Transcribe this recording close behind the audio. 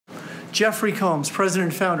Jeffery,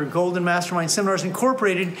 president and founder, Golden Mastermind Seminars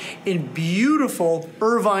Incorporated in beautiful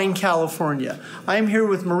Irvine, California. I am here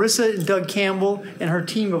with Marissa and Doug Campbell and her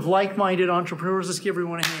team of like-minded entrepreneurs. Let's give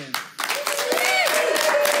everyone a hand.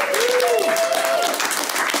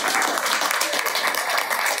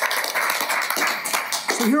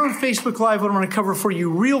 So here on Facebook Live, what I'm going to cover for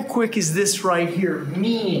you real quick is this right here.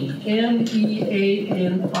 Meaning,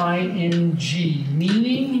 M-E-A-N-I-N-G.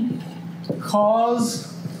 Meaning,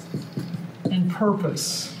 cause, and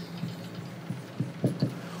purpose.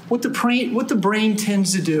 What the brain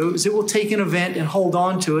tends to do is it will take an event and hold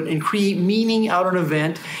on to it and create meaning out of an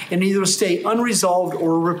event and either stay unresolved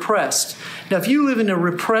or repressed. Now, if you live in a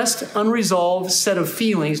repressed, unresolved set of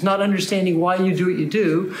feelings, not understanding why you do what you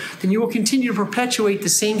do, then you will continue to perpetuate the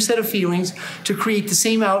same set of feelings to create the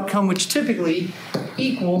same outcome, which typically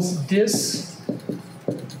equals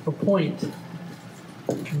disappointment.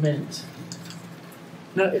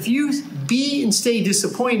 Now, if you be and stay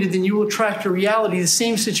disappointed, then you will attract to reality the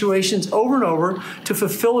same situations over and over to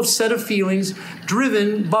fulfill a set of feelings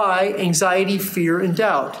driven by anxiety, fear, and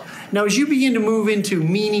doubt. Now, as you begin to move into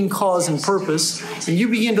meaning, cause, and purpose, and you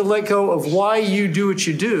begin to let go of why you do what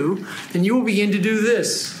you do, then you will begin to do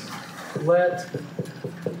this. Let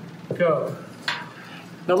go.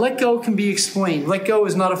 Now, let go can be explained. Let go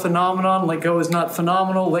is not a phenomenon. Let go is not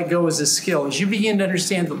phenomenal. Let go is a skill. As you begin to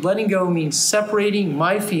understand that letting go means separating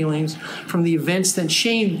my feelings from the events that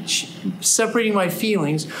separating my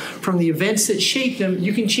feelings from the events that shape them,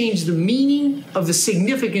 you can change the meaning of the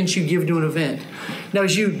significance you give to an event. Now,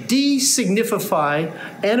 as you de-signify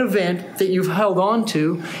an event that you've held on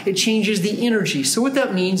to, it changes the energy. So what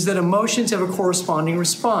that means is that emotions have a corresponding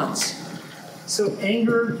response. So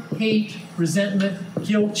anger, hate, resentment,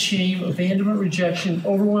 guilt, shame, abandonment, rejection,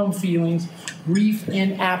 overwhelmed feelings, grief,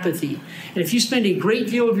 and apathy. And if you spend a great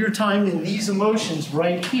deal of your time in these emotions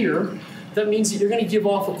right here, that means that you're going to give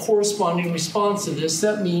off a corresponding response to this.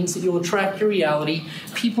 That means that you'll attract to reality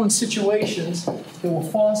people and situations that will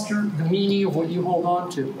foster the meaning of what you hold on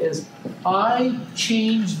to. As I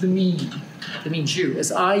change the meaning, that means you.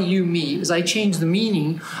 As I, you, me. As I change the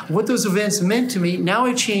meaning of what those events meant to me, now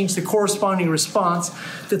I change the corresponding response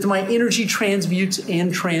that my energy transmutes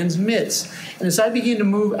and transmits. And as I begin to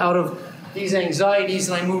move out of these anxieties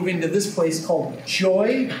and I move into this place called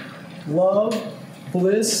joy, love,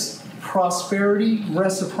 bliss, prosperity,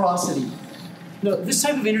 reciprocity. Now, this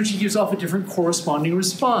type of energy gives off a different corresponding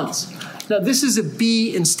response. Now, this is a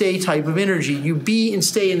be and stay type of energy. You be and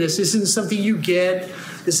stay in this. This isn't something you get.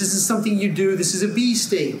 This isn't something you do. This is a be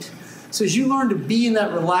state. So as you learn to be in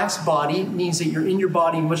that relaxed body, it means that you're in your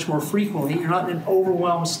body much more frequently. You're not in an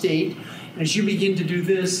overwhelmed state. And as you begin to do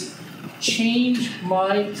this, change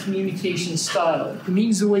my communication style. It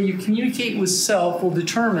means the way you communicate with self will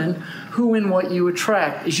determine who and what you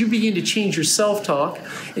attract. As you begin to change your self-talk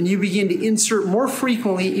and you begin to insert more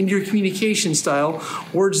frequently into your communication style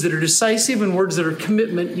words that are decisive and words that are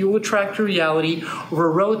commitment, you will attract to reality over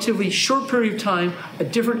a relatively short period of time a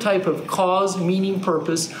different type of cause, meaning,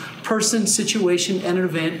 purpose, person, situation, and an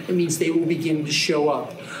event. It means they will begin to show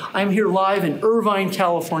up. I'm here live in Irvine,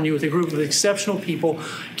 California with a group of exceptional people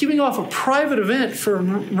giving off a private event for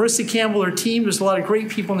Marissa Campbell, her team. There's a lot of great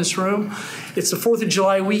people in this room. It's the 4th of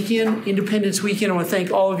July weekend, Independence Weekend. I want to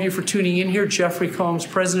thank all of you for tuning in here. Jeffery,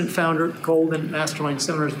 president, founder, Golden Mastermind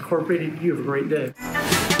Seminars Incorporated. You have a great day.